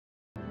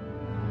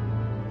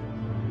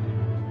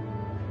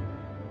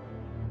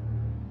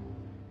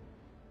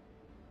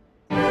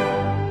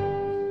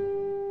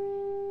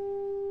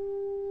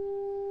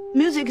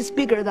Music is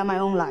bigger than my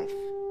own life.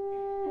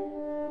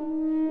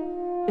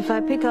 If I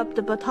pick up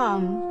the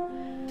baton,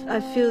 I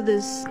feel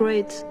this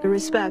great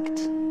respect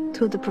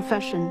to the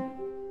profession.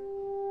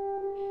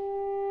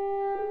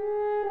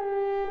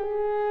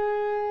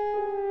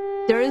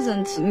 There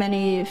isn't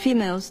many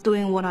females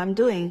doing what I'm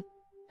doing.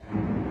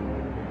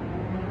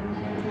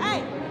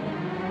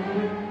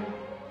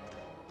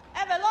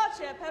 È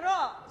veloce,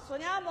 però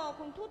suoniamo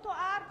con tutto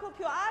arco,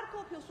 più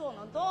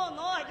suono. No.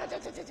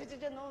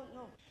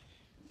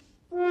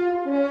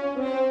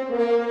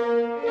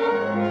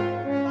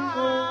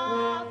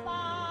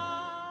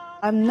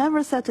 I'm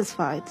never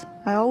satisfied.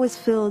 I always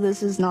feel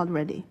this is not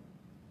ready.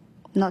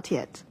 Not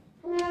yet.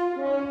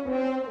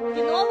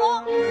 Di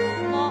nuovo?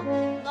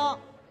 No.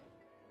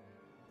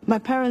 My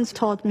parents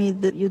taught me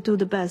that you do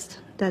the best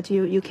that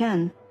you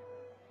can.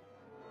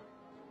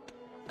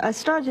 I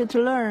started to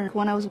learn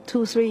when I was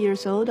 2-3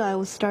 years old. I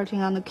was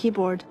starting on the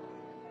keyboard.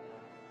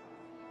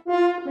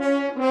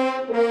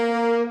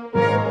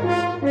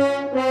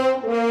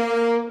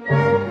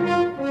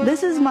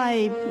 This is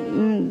my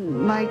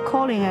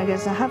calling, I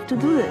guess. I have to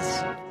do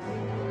this.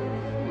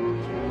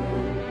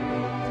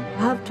 I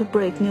have to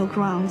break new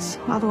grounds,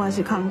 otherwise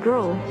you can't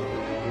grow.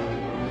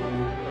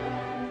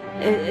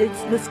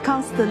 It's this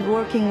constant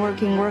working.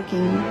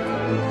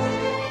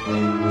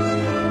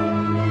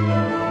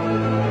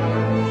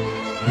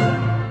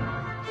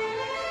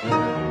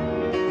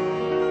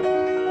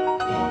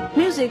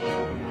 Music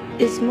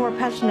is more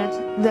passionate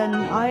than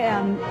I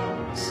am,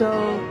 so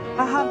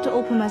I have to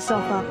open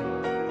myself up.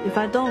 If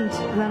I don't,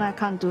 then I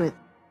can't do it.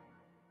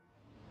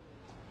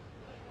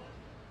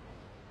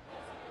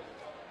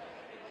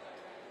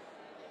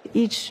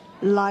 Each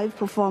live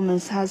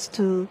performance has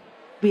to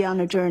be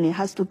on a journey,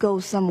 has to go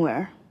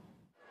somewhere.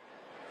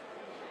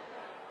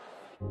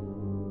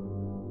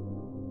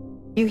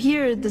 You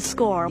hear the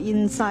score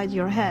inside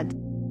your head.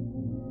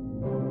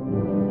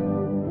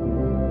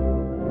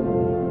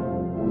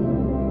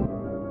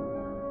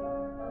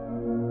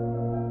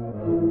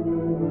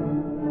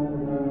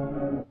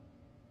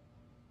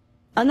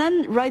 And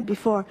then right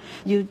before,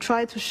 you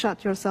try to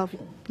shut yourself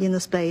in the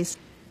space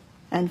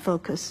and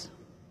focus.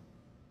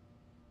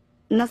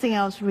 Nothing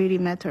else really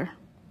matters.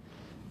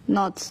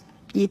 Not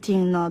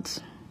eating,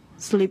 not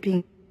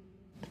sleeping.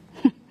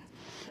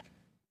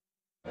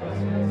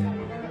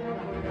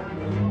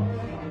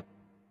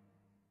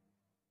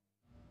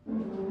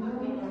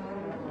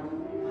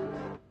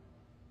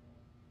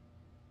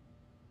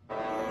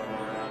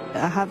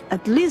 I have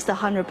at least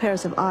 100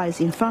 pairs of eyes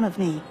in front of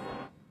me.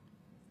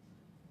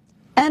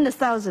 And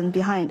 1,000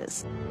 behind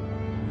us.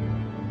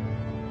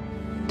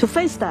 To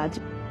face that,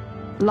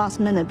 last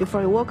minute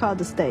before you walk out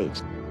the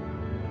stage,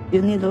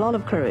 you need a lot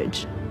of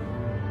courage.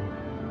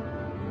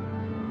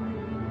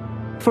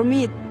 For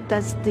me,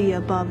 that's the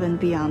above and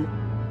beyond.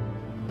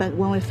 But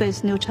when we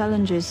face new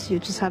challenges, you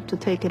just have to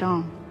take it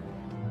on.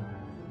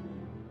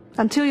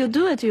 Until you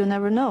do it, you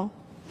never know.